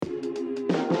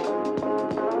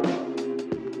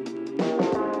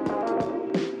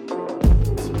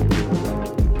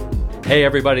Hey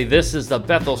everybody, this is the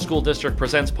Bethel School District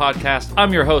Presents podcast.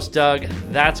 I'm your host, Doug.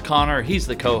 That's Connor. He's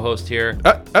the co-host here.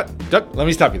 Doug, let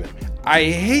me stop you there. I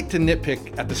hate to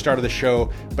nitpick at the start of the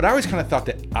show, but I always kind of thought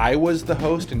that I was the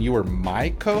host and you were my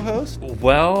co-host.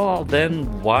 Well,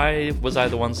 then why was I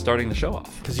the one starting the show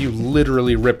off? Because you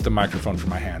literally ripped the microphone from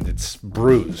my hand. It's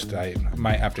bruised. I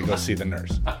might have to go see the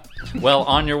nurse. Well,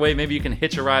 on your way, maybe you can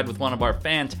hitch a ride with one of our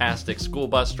fantastic school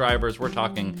bus drivers. We're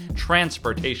talking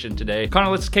transportation today. Connor,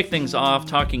 let's kick things off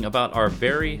talking about our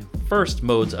very first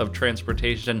modes of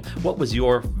transportation. What was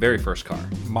your very first car?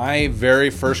 My very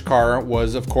first car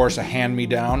was, of course, a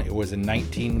hand-me-down. It was a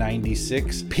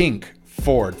 1996 pink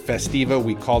Ford Festiva.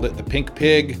 We called it the Pink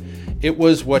Pig. It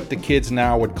was what the kids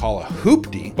now would call a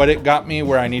hoopty, but it got me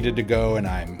where I needed to go, and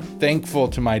I'm thankful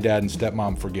to my dad and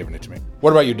stepmom for giving it to me. What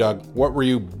about you, Doug? What were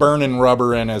you burning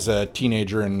rubber in as a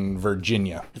teenager in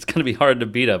Virginia? It's going to be hard to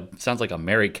beat sounds like a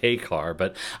Mary Kay car,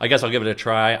 but I guess I'll give it a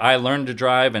try. I learned to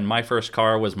drive, and my first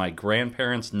car was my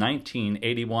grandparents'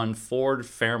 1981 Ford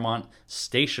Fairmont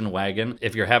station wagon.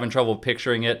 If you're having trouble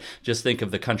picturing it, just think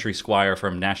of the country squire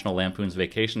from National Lampoon's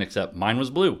Vacation, except mine was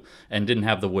blue and didn't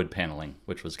have the wood paneling,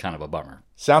 which was kind of a bummer.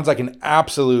 Sounds like an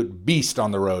absolute beast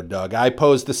on the road, Doug. I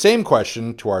posed the same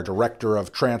question to our Director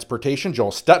of Transportation,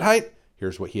 Joel Stutheit.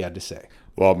 Here's what he had to say.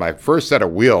 Well, my first set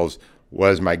of wheels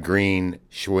was my green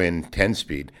Schwinn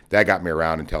 10-speed. That got me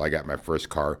around until I got my first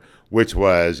car, which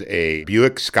was a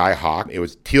Buick Skyhawk. It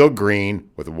was teal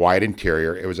green with a wide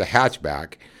interior. It was a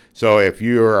hatchback. So if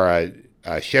you're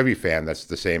a Chevy fan, that's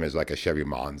the same as like a Chevy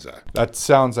Monza. That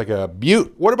sounds like a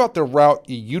beaut. What about the route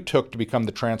you took to become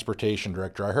the transportation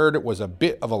director? I heard it was a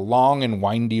bit of a long and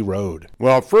windy road.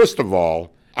 Well, first of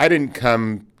all, I didn't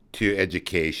come to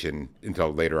education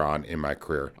until later on in my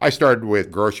career. I started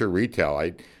with grocery retail.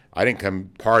 I didn't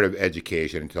come part of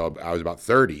education until I was about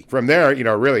 30. From there,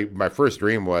 really my first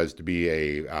dream was to be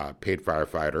a paid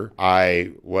firefighter.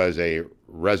 I was a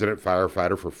resident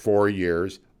firefighter for 4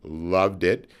 years, loved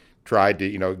it, tried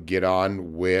to, get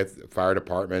on with fire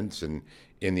departments and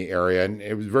in the area, and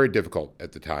it was very difficult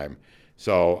at the time.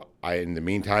 So in the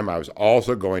meantime, I was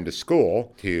also going to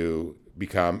school to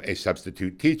become a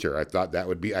substitute teacher. I thought that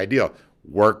would be ideal.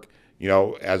 Work,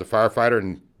 as a firefighter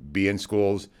and be in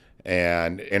schools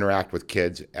and interact with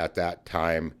kids at that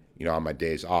time, on my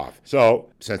days off.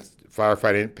 So since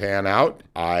firefighting didn't pan out,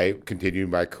 I continued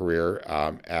my career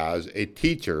as a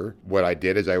teacher. What I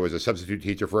did is I was a substitute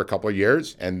teacher for a couple of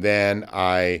years, and then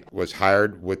I was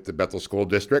hired with the Bethel School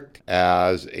District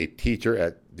as a teacher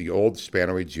at the old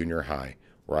Spanaway Junior High,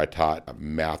 where I taught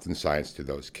math and science to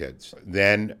those kids.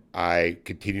 Then I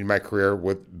continued my career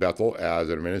with Bethel as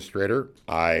an administrator.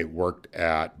 I worked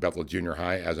at Bethel Junior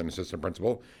High as an assistant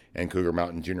principal and Cougar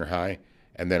Mountain Junior High.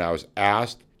 And then I was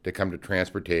asked to come to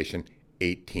transportation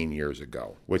 18 years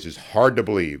ago, which is hard to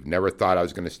believe. Never thought I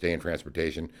was going to stay in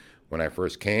transportation. When I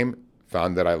first came,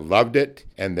 found that I loved it.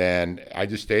 And then I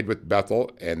just stayed with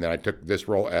Bethel. And then I took this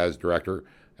role as director.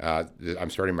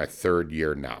 I'm starting my third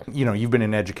year now. You've been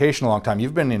in education a long time.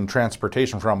 You've been in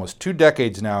transportation for almost 2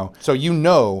 decades now. So you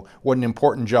know what an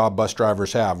important job bus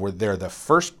drivers have, where they're the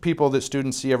first people that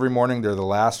students see every morning. They're the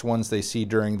last ones they see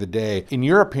during the day. In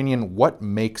your opinion, what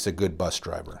makes a good bus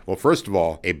driver? Well, first of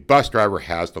all, a bus driver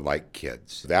has to like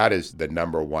kids. That is the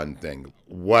number one thing.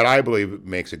 What I believe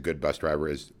makes a good bus driver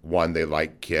is, 1, they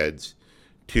like kids.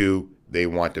 2, they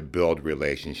want to build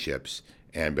relationships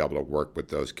and be able to work with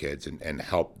those kids and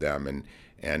help them.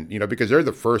 And because they're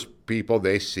the first people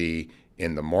they see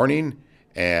in the morning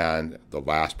and the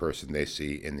last person they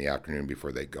see in the afternoon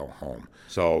before they go home.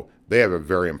 So they have a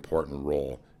very important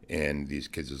role in these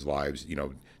kids' lives,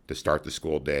 to start the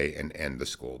school day and end the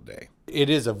school day. It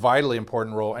is a vitally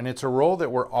important role, and it's a role that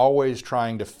we're always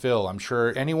trying to fill. I'm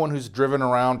sure anyone who's driven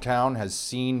around town has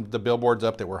seen the billboards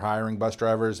up that we're hiring bus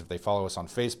drivers. If they follow us on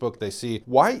Facebook, they see.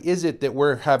 Why is it that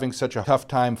we're having such a tough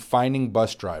time finding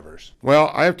bus drivers?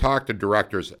 Well, I've talked to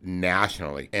directors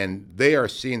nationally, and they are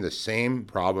seeing the same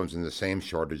problems and the same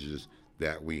shortages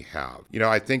that we have.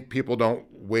 I think people don't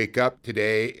wake up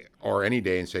today or any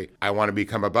day and say, I want to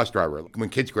become a bus driver. When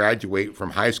kids graduate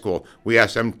from high school, we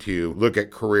ask them to look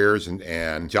at careers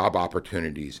and job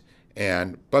opportunities.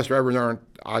 And bus drivers aren't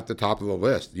at the top of the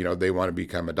list. They want to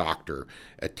become a doctor,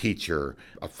 a teacher,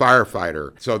 a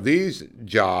firefighter. So these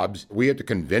jobs, we have to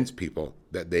convince people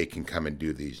that they can come and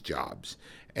do these jobs.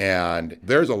 And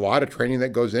there's a lot of training that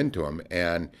goes into them.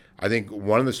 And I think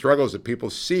one of the struggles that people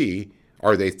see,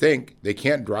 or they think, they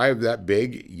can't drive that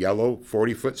big yellow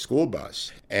 40-foot school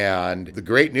bus. And the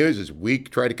great news is we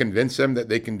try to convince them that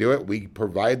they can do it. We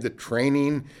provide the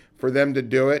training for them to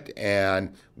do it,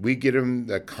 and we give them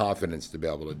the confidence to be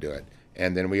able to do it.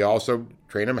 And then we also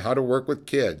train them how to work with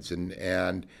kids.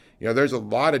 And there's a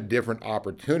lot of different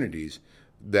opportunities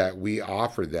that we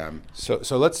offer them. So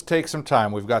let's take some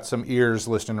time. We've got some ears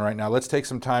listening right now. Let's take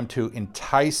some time to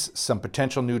entice some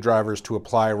potential new drivers to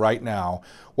apply right now.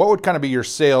 What would kind of be your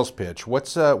sales pitch?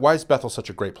 Why is Bethel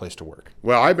such a great place to work?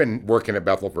 Well, I've been working at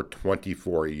Bethel for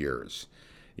 24 years.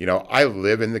 I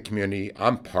live in the community.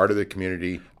 I'm part of the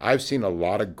community. I've seen a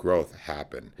lot of growth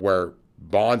happen where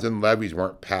bonds and levies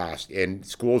weren't passed and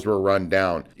schools were run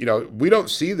down. We don't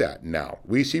see that now.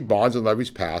 We see bonds and levies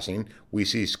passing. We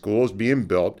see schools being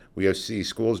built. We see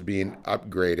schools being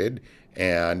upgraded.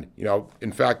 And,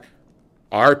 in fact,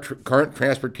 our current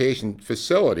transportation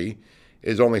facility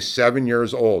is only 7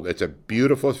 years old. It's a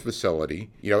beautiful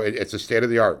facility. It's a state of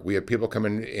the art. We have people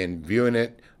coming and viewing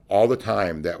it all the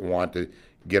time that want to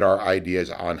get our ideas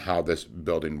on how this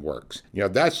building works.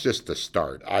 That's just the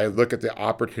start. I look at the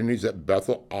opportunities that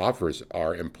Bethel offers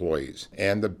our employees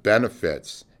and the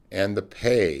benefits and the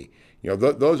pay.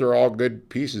 Those are all good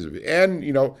pieces of it. And,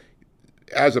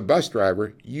 as a bus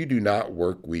driver, you do not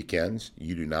work weekends.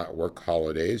 You do not work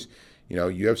holidays.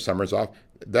 You have summers off.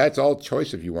 That's all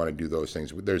choice if you want to do those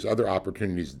things. There's other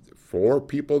opportunities for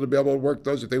people to be able to work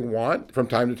those if they want from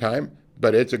time to time.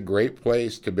 But it's a great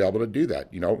place to be able to do that.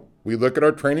 We look at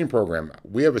our training program.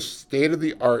 We have a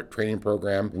state-of-the-art training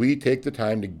program. We take the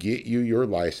time to get you your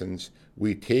license.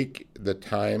 We take the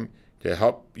time to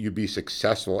help you be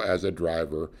successful as a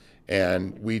driver.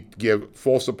 And we give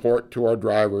full support to our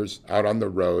drivers out on the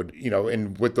road.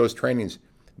 And with those trainings,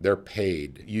 they're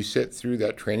paid. You sit through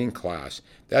that training class.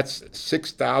 That's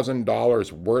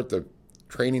 $6,000 worth of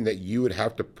training that you would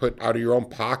have to put out of your own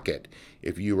pocket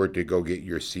if you were to go get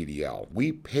your CDL.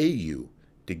 We pay you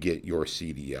to get your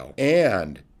CDL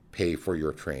and pay for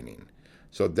your training.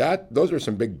 So those are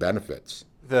some big benefits.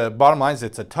 The bottom line is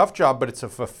it's a tough job, but it's a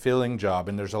fulfilling job,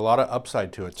 and there's a lot of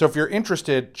upside to it. So if you're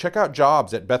interested, check out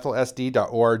jobs at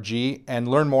bethelsd.org and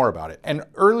learn more about it. And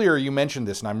earlier you mentioned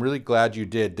this, and I'm really glad you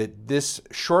did, that this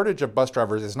shortage of bus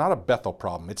drivers is not a Bethel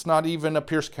problem. It's not even a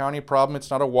Pierce County problem.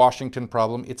 It's not a Washington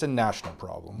problem. It's a national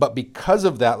problem. But because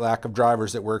of that lack of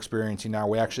drivers that we're experiencing now,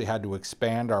 we actually had to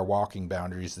expand our walking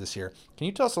boundaries this year. Can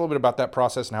you tell us a little bit about that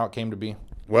process and how it came to be?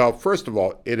 Well, first of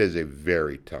all, it is a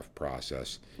very tough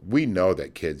process. We know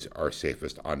that kids are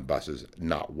safest on buses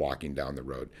not walking down the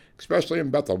road, especially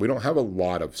in Bethel. We don't have a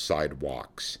lot of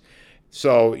sidewalks.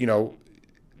 So,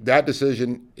 that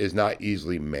decision is not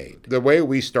easily made. The way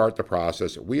we start the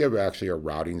process, we have actually a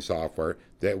routing software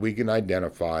that we can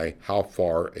identify how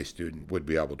far a student would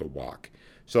be able to walk.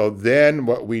 So then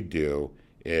what we do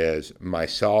is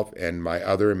myself and my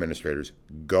other administrators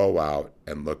go out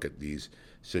and look at these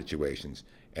situations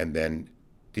and then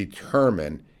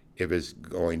determine if it's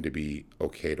going to be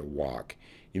okay to walk.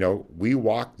 We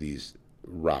walk these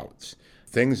routes.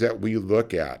 Things that we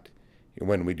look at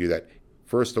when we do that,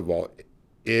 first of all,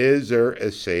 is there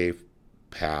a safe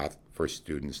path for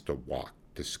students to walk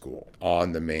to school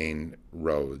on the main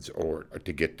roads or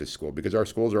to get to school? Because our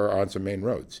schools are on some main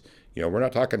roads. We're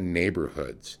not talking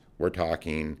neighborhoods. We're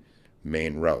talking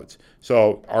main roads.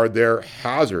 So are there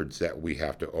hazards that we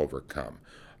have to overcome?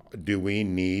 Do we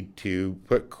need to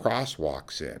put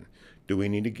crosswalks in? Do we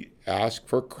need to ask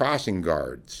for crossing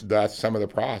guards? That's some of the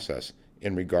process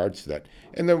in regards to that.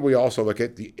 And then we also look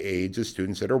at the age of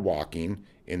students that are walking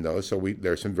in those. So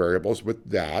there's some variables with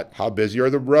that. How busy are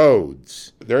the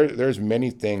roads? There's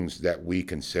many things that we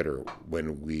consider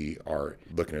when we are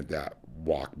looking at that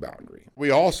walk boundary.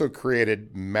 We also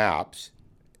created maps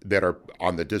that are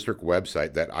on the district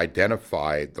website that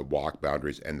identify the walk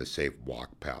boundaries and the safe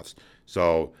walk paths.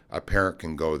 So a parent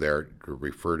can go there to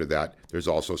refer to that. There's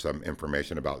also some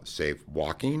information about safe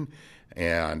walking.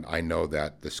 And I know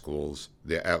that the schools,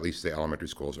 at least the elementary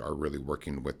schools, are really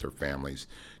working with their families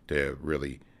to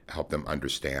really help them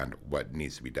understand what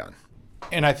needs to be done.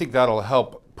 And I think that'll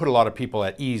help put a lot of people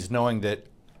at ease, knowing that,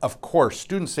 of course,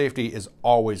 student safety is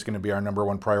always going to be our number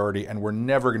one priority, and we're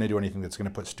never going to do anything that's going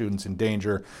to put students in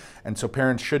danger. And so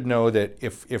parents should know that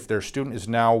if their student is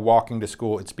now walking to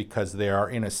school, it's because they are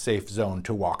in a safe zone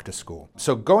to walk to school.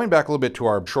 So going back a little bit to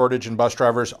our shortage in bus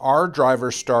drivers, our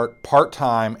drivers start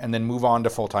part-time and then move on to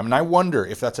full-time. And I wonder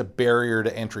if that's a barrier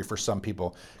to entry for some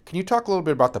people. Can you talk a little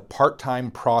bit about the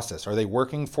part-time process? Are they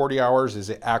working 40 hours?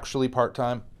 Is it actually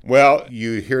part-time? Well,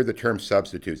 you hear the term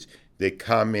substitutes. They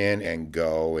come in and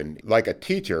go, and like a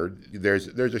teacher, there's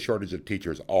a shortage of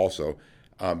teachers also,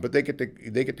 but they get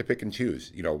to pick and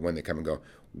choose, when they come and go.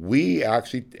 We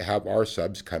actually have our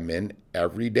subs come in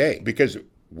every day because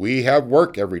we have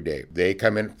work every day. They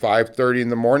come in 5:30 in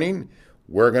the morning.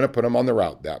 We're going to put them on the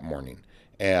route that morning,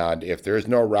 And if there's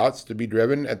no routes to be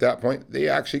driven at that point, they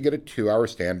actually get a 2-hour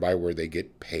standby where they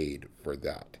get paid for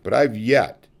that. But I've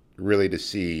yet really to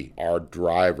see our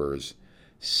drivers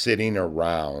sitting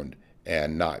around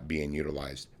and not being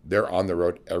utilized. They're on the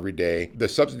road every day. The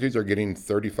substitutes are getting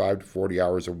 35 to 40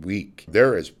 hours a week.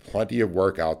 There is plenty of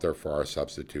work out there for our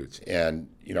substitutes. And,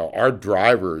 our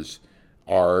drivers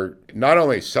are, not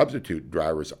only substitute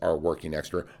drivers are working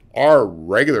extra, our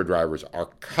regular drivers are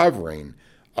covering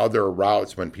other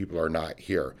routes when people are not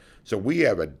here. So we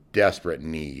have a desperate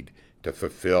need to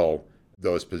fulfill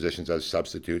those positions as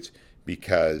substitutes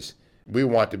because we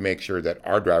want to make sure that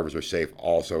our drivers are safe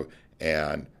also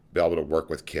and be able to work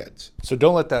with kids. So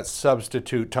don't let that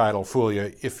substitute title fool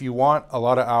you. If you want a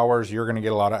lot of hours, you're going to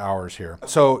get a lot of hours here.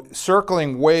 So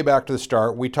circling way back to the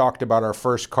start, we talked about our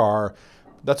first car.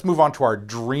 Let's move on to our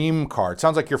dream car. It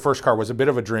sounds like your first car was a bit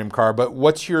of a dream car, but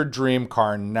what's your dream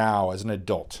car now as an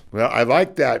adult? Well, I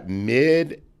like that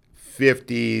mid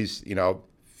 50s,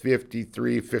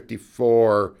 53,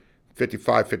 54,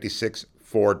 55, 56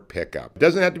 Ford pickup. It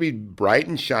doesn't have to be bright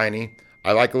and shiny.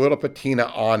 I like a little patina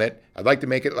on it. I'd like to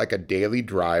make it like a daily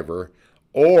driver.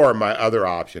 Or my other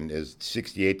option is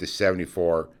 68 to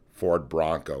 74 Ford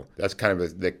Bronco. That's kind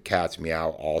of the cat's meow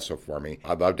also for me.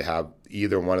 I'd love to have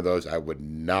either one of those. I would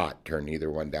not turn either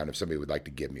one down if somebody would like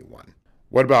to give me one.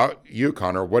 What about you,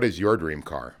 Connor? What is your dream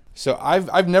car? So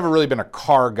I've never really been a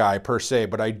car guy per se,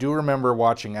 but I do remember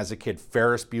watching as a kid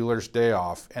Ferris Bueller's Day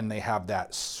Off, and they have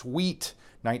that sweet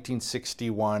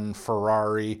 1961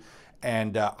 Ferrari.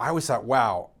 And I always thought,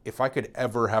 wow, if I could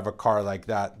ever have a car like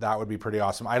that, that would be pretty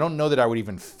awesome. I don't know that I would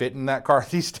even fit in that car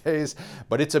these days,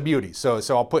 but it's a beauty. So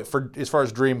I'll put, for as far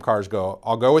as dream cars go,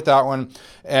 I'll go with that one.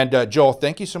 And Joel,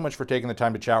 thank you so much for taking the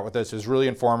time to chat with us. It was really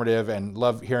informative and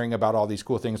love hearing about all these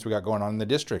cool things we got going on in the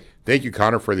district. Thank you,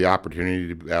 Connor, for the opportunity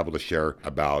to be able to share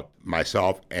about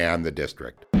myself and the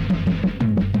district.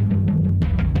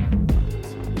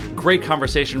 Great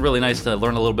conversation. Really nice to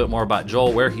learn a little bit more about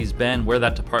Joel, where he's been, where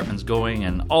that department's going,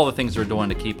 and all the things they're doing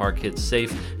to keep our kids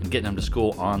safe and getting them to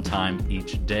school on time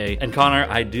each day. And Connor,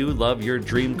 I do love your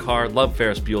dream car. Love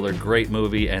Ferris Bueller. Great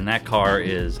movie, and that car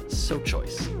is so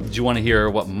choice. Do you want to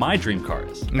hear what my dream car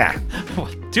is? Nah.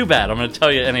 Too bad. I'm going to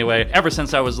tell you anyway. Ever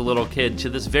since I was a little kid to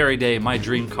this very day, my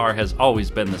dream car has always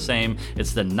been the same.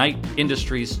 It's the Knight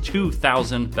Industries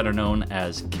 2000, better known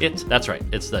as KITT. That's right.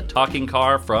 It's the talking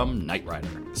car from Knight Rider.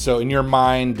 So in your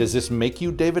mind, does this make you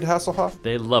David Hasselhoff?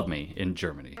 They love me in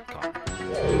Germany, Connor.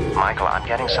 Michael, I'm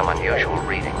getting some unusual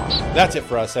readings. That's it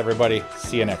for us, everybody.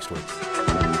 See you next week.